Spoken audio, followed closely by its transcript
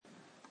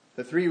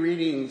The three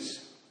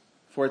readings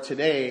for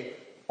today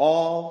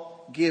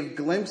all give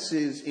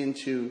glimpses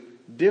into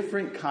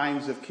different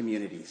kinds of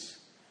communities.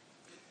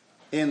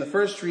 In the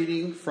first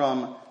reading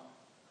from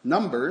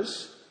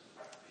Numbers,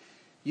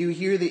 you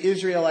hear the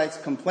Israelites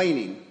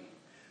complaining,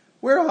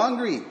 "We're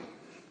hungry.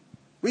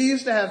 We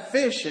used to have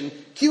fish and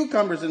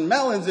cucumbers and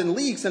melons and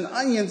leeks and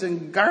onions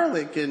and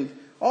garlic and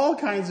all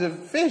kinds of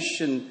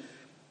fish. And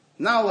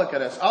now look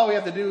at us. All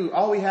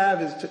we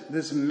have is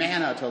this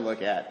manna to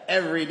look at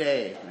every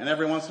day. And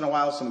every once in a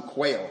while, some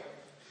quail."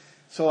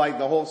 So like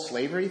the whole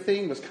slavery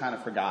thing was kind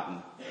of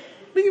forgotten.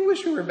 We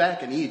wish we were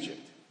back in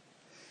Egypt.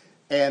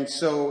 And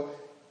so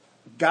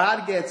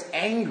God gets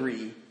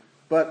angry.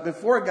 But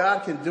before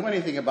God can do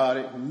anything about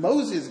it,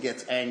 Moses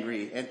gets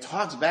angry and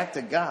talks back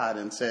to God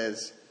and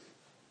says,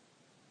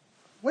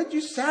 "What did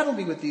you saddle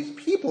me with these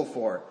people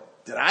for?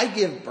 Did I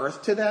give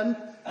birth to them?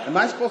 Am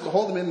I supposed to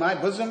hold them in my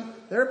bosom?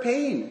 They're a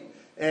pain."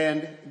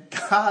 And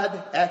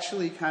God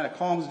actually kind of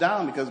calms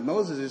down because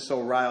Moses is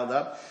so riled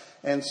up.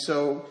 And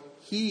so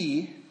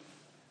he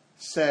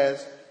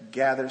says,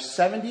 "Gather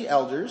 70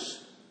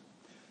 elders.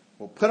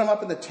 We'll put them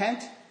up in the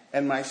tent,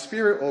 and my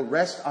spirit will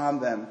rest on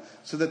them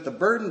so that the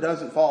burden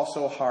doesn't fall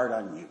so hard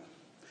on you."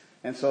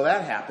 And so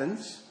that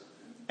happens,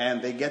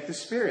 and they get the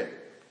Spirit.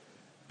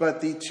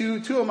 But the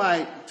two of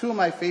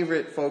my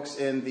favorite folks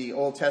in the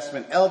Old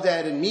Testament,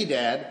 Eldad and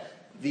Medad,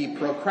 the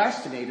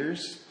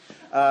procrastinators,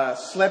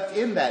 slept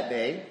in that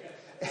day,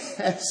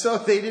 and so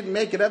they didn't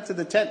make it up to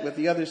the tent with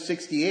the other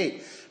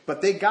 68.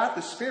 But they got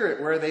the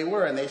Spirit where they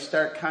were, and they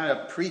start kind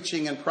of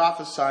preaching and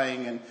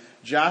prophesying, and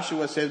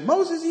Joshua says,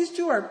 "Moses, these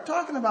two are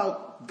talking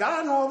about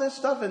God and all this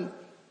stuff, and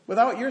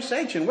without your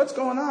sanction, what's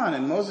going on?"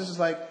 And Moses is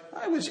like,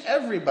 "I wish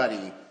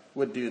everybody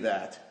would do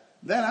that.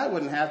 Then I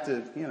wouldn't have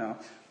to,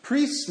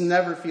 Priests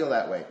never feel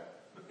that way.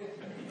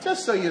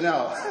 Just so you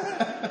know.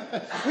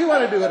 We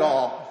want to do it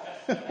all."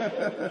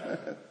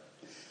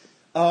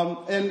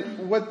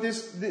 And what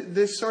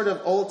this sort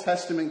of Old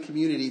Testament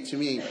community to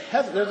me,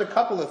 there's a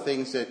couple of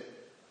things that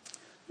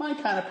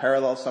might kind of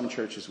parallel some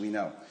churches we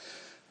know.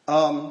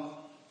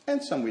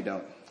 And some we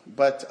don't.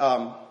 But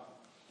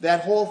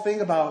that whole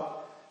thing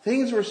about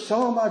things were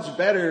so much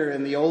better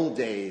in the old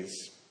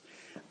days.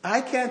 I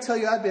can't tell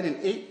you, I've been in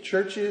 8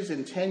 churches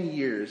in 10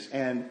 years,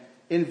 and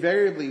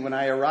invariably when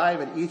I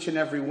arrive at each and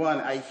every one,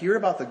 I hear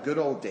about the good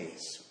old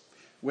days.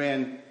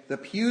 When the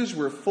pews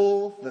were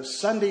full, the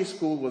Sunday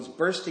school was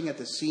bursting at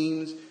the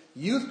seams,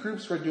 youth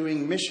groups were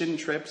doing mission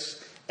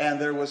trips,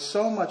 and there was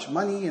so much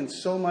money and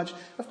so much.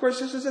 Of course,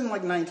 this is in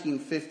like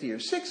 1950 or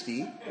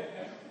 60.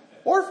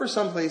 Or for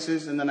some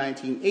places in the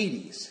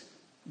 1980s.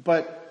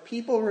 But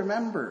people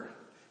remember,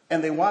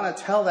 and they want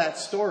to tell that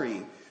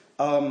story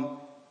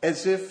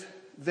as if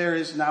there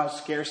is now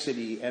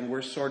scarcity and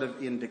we're sort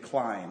of in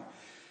decline.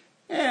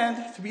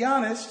 And to be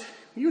honest,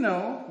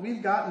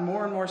 we've gotten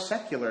more and more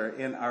secular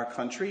in our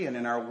country and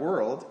in our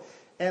world.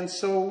 And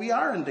so we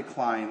are in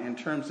decline in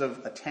terms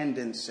of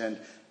attendance and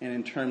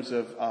in terms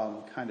of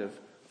kind of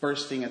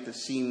bursting at the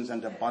seams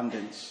and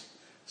abundance.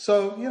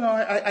 So,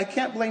 I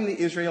can't blame the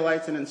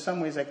Israelites, and in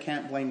some ways I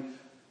can't blame,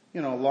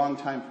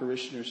 longtime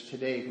parishioners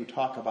today who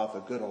talk about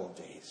the good old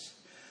days.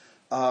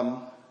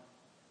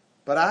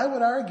 But I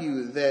would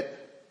argue that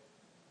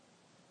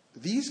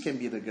these can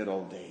be the good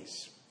old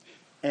days.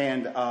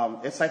 And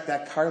it's like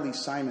that Carly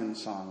Simon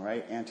song,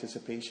 right?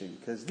 Anticipation.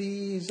 Because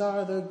these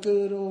are the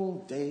good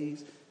old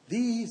days.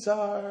 These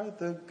are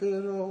the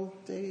good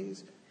old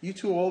days. You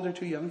too old or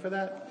too young for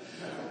that?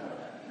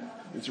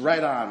 It's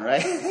right on,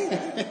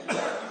 right?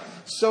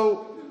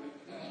 So,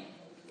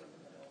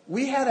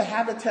 we had a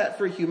Habitat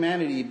for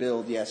Humanity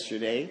build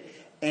yesterday,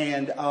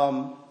 and,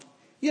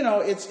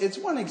 it's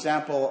one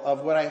example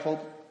of what I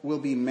hope will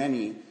be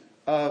many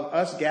of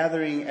us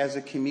gathering as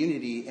a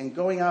community and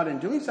going out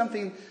and doing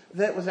something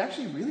that was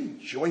actually really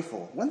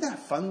joyful. Wasn't that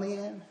fun,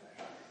 Leanne?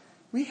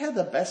 We had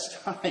the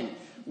best time.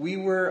 We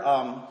were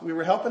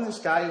helping this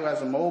guy who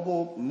has a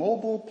mobile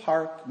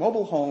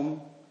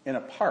home in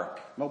a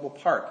mobile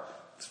park.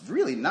 It's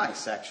really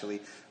nice, actually.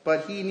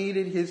 But he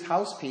needed his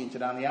house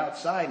painted on the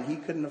outside, and he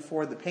couldn't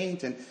afford the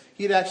paint. And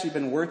he'd actually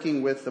been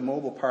working with the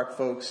mobile park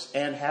folks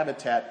and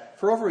Habitat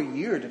for over a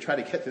year to try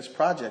to get this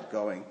project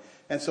going.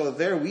 And so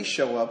there we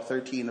show up,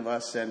 13 of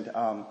us and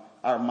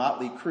our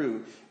motley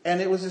crew.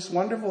 And it was this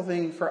wonderful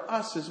thing for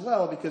us as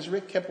well, because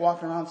Rick kept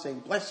walking around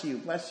saying, "Bless you,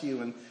 bless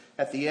you." And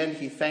at the end,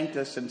 he thanked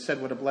us and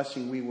said what a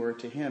blessing we were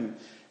to him.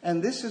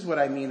 And this is what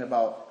I mean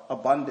about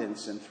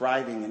abundance and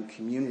thriving and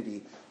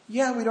community.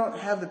 Yeah, we don't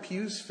have the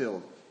pews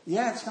filled.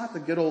 Yeah, it's not the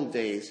good old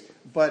days,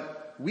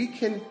 but we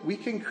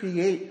can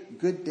create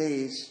good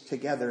days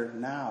together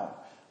now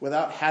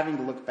without having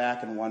to look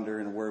back and wonder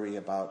and worry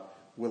about,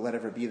 will it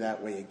ever be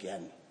that way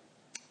again?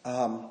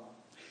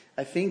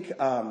 I think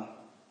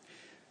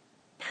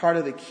part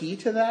of the key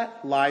to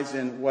that lies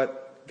in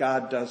what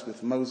God does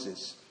with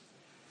Moses.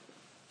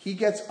 He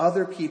gets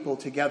other people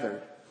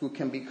together who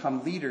can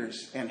become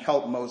leaders and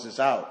help Moses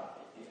out.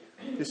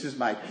 This is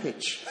my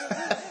pitch.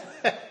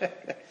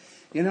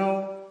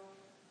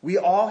 We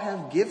all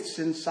have gifts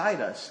inside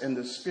us, and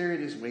the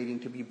Spirit is waiting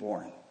to be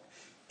born.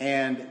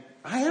 And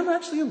I am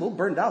actually a little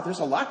burned out. There's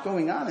a lot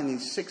going on in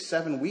these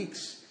 6-7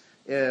 weeks,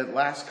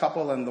 last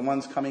couple and the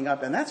ones coming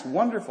up. And that's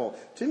wonderful.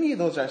 To me,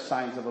 those are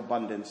signs of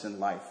abundance in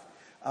life.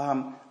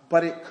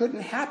 But it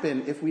couldn't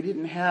happen if we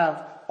didn't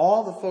have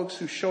all the folks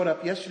who showed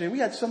up yesterday. We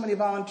had so many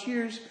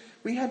volunteers.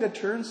 We had to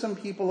turn some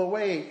people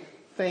away.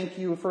 Thank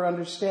you for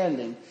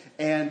understanding.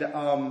 And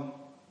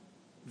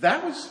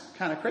that was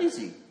kind of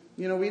crazy.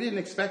 We didn't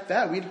expect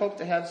that. We'd hoped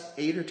to have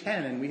 8 or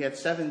 10, and we had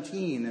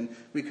 17, and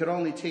we could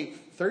only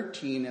take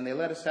 13, and they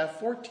let us have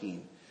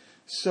 14.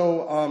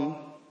 So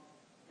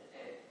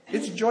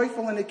it's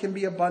joyful and it can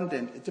be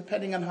abundant,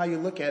 depending on how you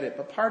look at it.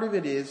 But part of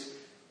it is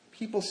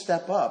people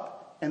step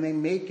up, and they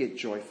make it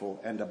joyful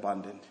and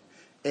abundant.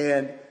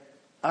 And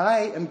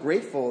I am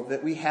grateful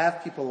that we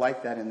have people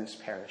like that in this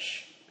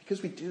parish,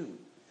 because we do.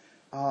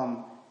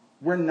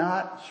 We're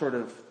not sort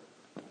of,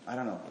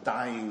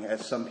 dying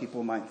as some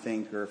people might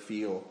think or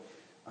feel.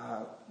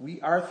 We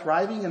are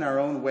thriving in our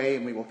own way,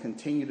 and we will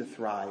continue to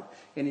thrive.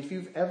 And if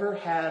you've ever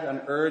had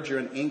an urge or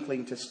an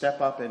inkling to step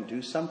up and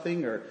do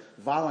something, or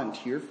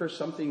volunteer for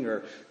something,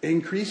 or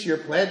increase your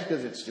pledge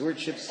because it's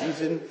stewardship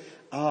season,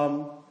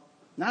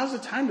 now's the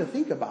time to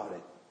think about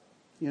it.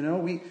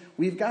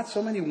 We've got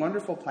so many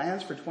wonderful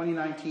plans for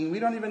 2019. We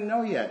don't even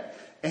know yet.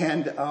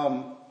 And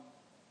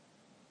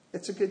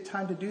it's a good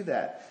time to do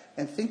that.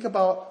 And think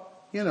about,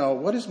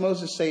 what does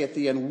Moses say at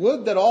the end?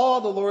 Would that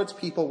all the Lord's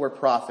people were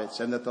prophets,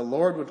 and that the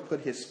Lord would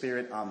put his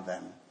Spirit on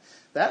them.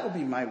 That would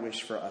be my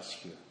wish for us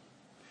here.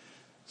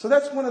 So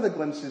that's one of the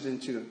glimpses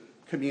into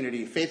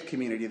community, faith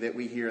community, that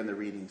we hear in the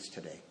readings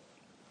today.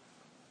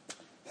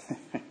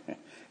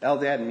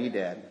 Eldad and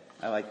Medad.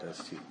 I like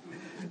those two.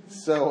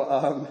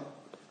 So,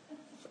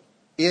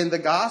 in the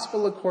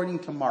Gospel according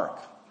to Mark,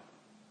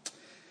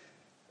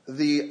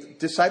 the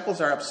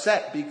disciples are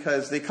upset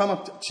because they come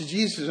up to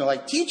Jesus and are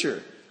like,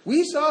 "Teacher,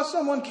 we saw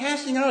someone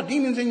casting out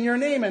demons in your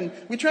name, and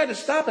we tried to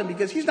stop him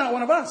because he's not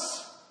one of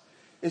us."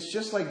 It's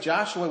just like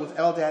Joshua with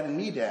Eldad and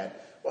Medad.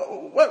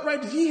 What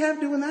right does he have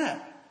doing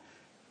that?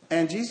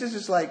 And Jesus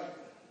is like,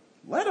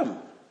 let him.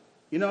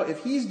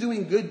 If he's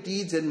doing good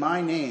deeds in my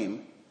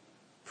name,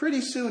 pretty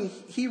soon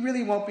he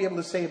really won't be able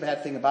to say a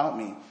bad thing about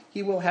me.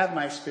 He will have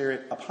my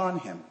Spirit upon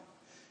him.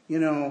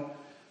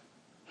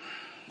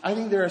 I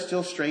think there are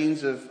still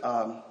strains of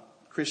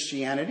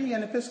Christianity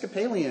and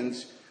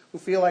Episcopalians who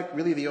feel like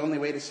really the only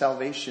way to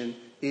salvation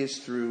is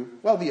through,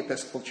 the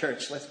Episcopal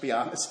Church, let's be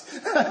honest.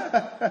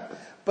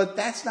 But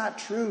that's not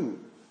true.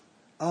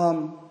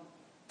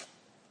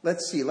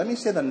 Let's see. Let me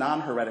say the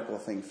non-heretical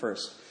thing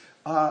first.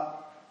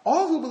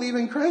 All who believe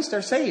in Christ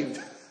are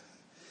saved.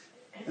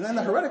 And then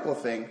the heretical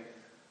thing.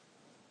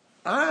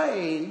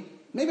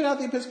 Maybe not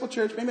the Episcopal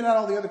Church, maybe not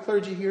all the other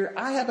clergy here,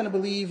 I happen to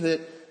believe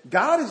that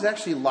God is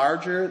actually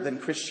larger than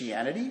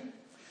Christianity.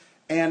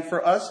 And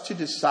for us to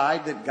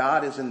decide that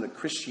God is in the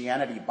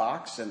Christianity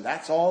box and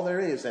that's all there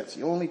is, that's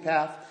the only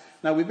path.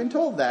 Now, we've been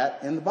told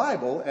that in the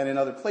Bible and in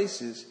other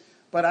places,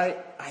 but I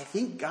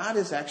think God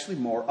is actually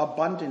more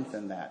abundant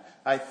than that.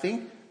 I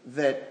think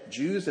that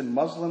Jews and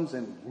Muslims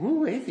and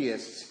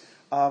atheists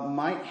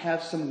might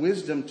have some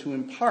wisdom to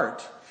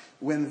impart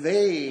when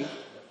they,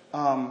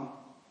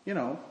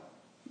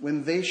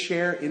 when they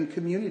share in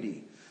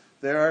community.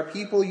 There are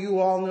people you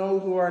all know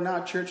who are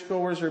not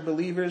churchgoers or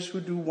believers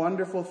who do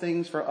wonderful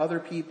things for other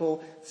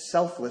people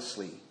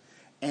selflessly.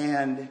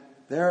 And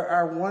there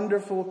are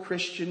wonderful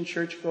Christian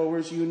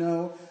churchgoers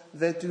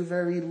that do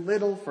very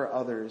little for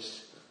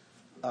others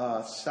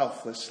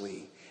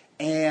selflessly.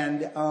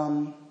 And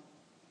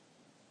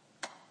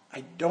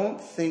I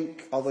don't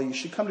think, although you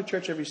should come to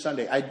church every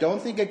Sunday, I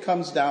don't think it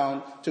comes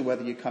down to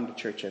whether you come to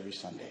church every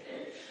Sunday.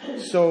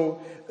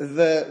 So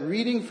the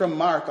reading from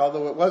Mark,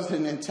 although it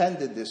wasn't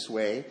intended this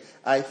way,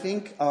 I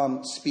think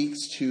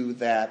speaks to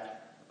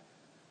that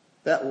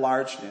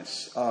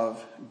largeness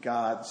of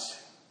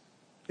God's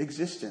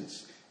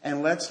existence.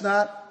 And let's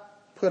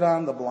not put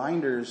on the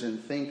blinders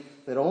and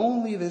think that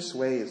only this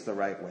way is the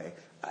right way.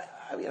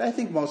 I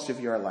think most of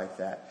you are like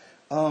that.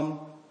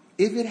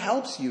 If it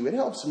helps you, it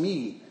helps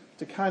me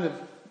to kind of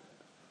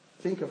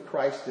think of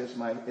Christ as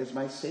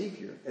my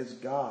Savior, as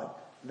God.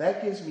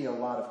 That gives me a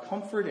lot of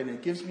comfort, and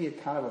it gives me a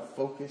kind of a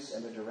focus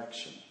and a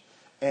direction.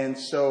 And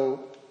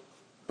so,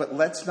 but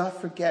let's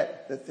not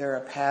forget that there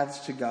are paths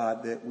to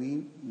God that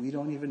we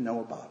don't even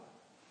know about.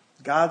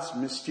 God's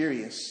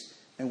mysterious,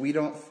 and we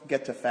don't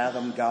get to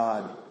fathom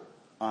God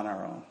on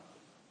our own.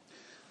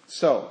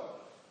 So,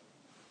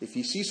 if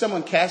you see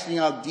someone casting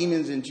out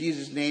demons in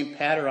Jesus' name,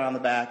 pat her on the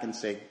back and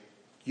say,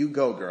 "You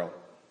go, girl."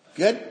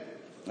 Good?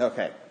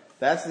 Okay.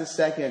 That's the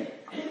second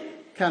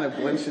kind of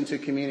glimpse into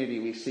community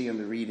we see in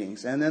the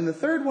readings. And then the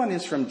third one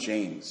is from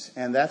James,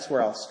 and that's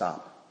where I'll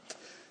stop.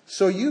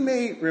 So you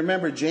may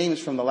remember James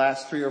from the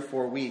last 3 or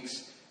 4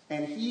 weeks,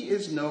 and he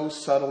is no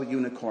subtle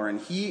unicorn.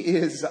 He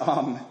is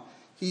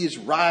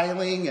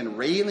riling and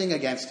railing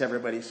against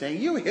everybody,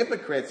 saying, "You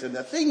hypocrites, and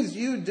the things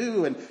you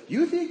do, and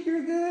you think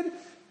you're good?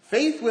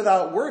 Faith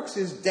without works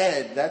is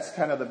dead." That's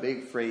kind of the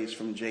big phrase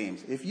from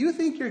James. If you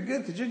think you're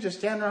good because you're just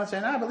standing around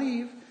saying, "I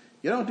believe,"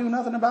 you don't do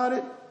nothing about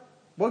it,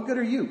 what good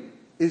are you?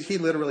 he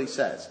literally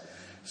says.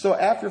 So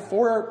after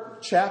 4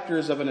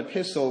 chapters of an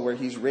epistle where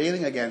he's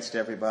railing against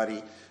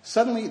everybody,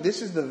 suddenly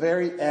this is the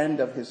very end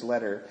of his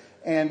letter,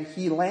 and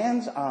he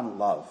lands on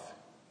love,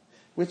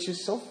 which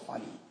is so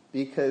funny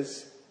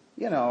because,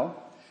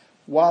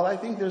 while I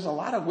think there's a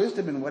lot of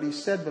wisdom in what he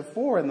said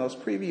before in those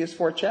previous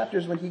 4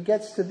 chapters, when he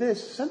gets to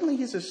this, suddenly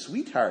he's a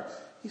sweetheart.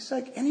 He's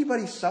like,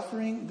 anybody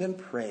suffering, then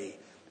pray.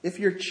 If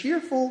you're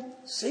cheerful,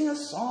 sing a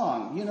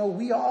song.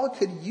 We all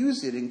could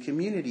use it in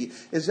community.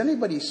 Is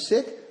anybody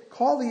sick?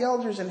 Call the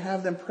elders and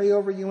have them pray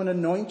over you and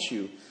anoint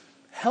you.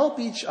 Help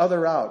each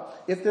other out.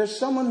 If there's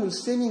someone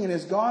who's sinning and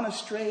has gone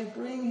astray,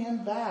 bring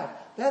him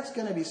back. That's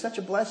going to be such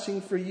a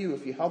blessing for you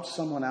if you help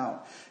someone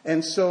out.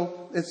 And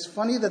so it's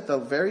funny that the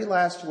very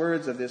last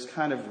words of this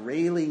kind of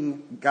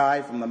railing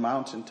guy from the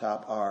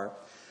mountaintop are,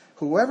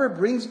 whoever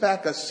brings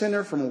back a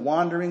sinner from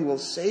wandering will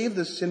save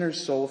the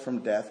sinner's soul from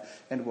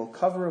death and will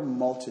cover a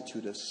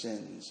multitude of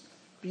sins.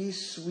 Be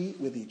sweet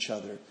with each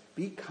other.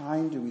 Be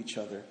kind to each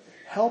other.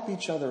 Help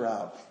each other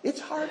out. It's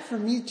hard for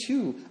me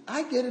too.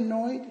 I get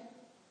annoyed.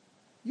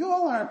 You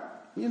all aren't,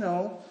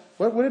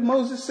 what did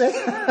Moses say?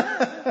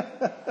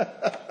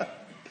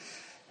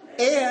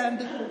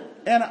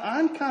 And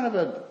I'm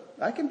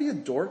I can be a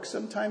dork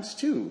sometimes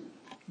too.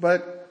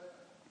 But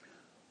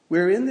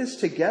we're in this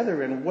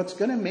together, and what's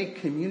going to make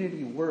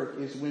community work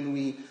is when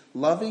we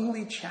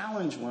lovingly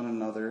challenge one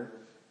another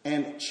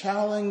and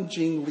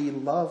challengingly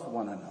love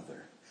one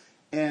another.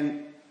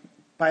 And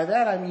by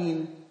that I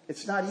mean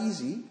it's not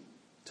easy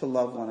to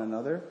love one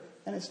another,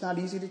 and it's not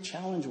easy to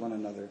challenge one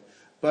another.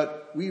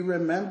 But we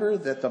remember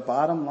that the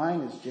bottom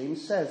line, as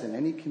James says, in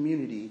any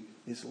community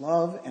is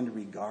love and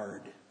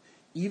regard.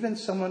 Even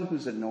someone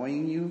who's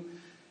annoying you,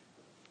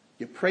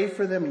 you pray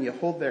for them and you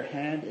hold their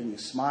hand and you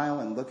smile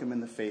and look them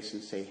in the face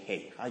and say,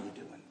 hey, how you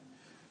doing?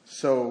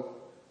 So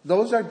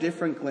those are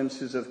different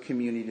glimpses of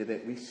community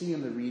that we see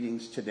in the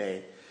readings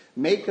today.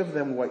 Make of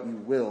them what you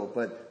will,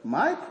 but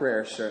my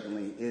prayer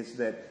certainly is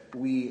that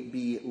we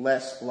be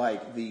less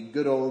like the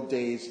good old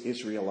days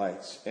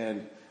Israelites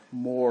and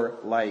more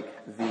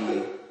like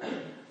the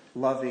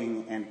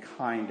loving and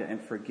kind and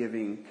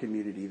forgiving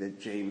community that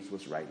James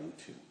was writing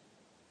to.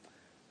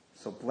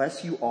 So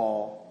bless you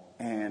all,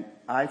 and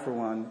I, for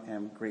one,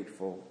 am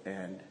grateful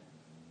and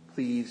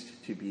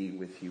pleased to be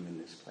with you in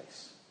this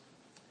place.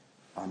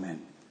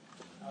 Amen.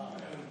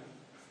 Amen.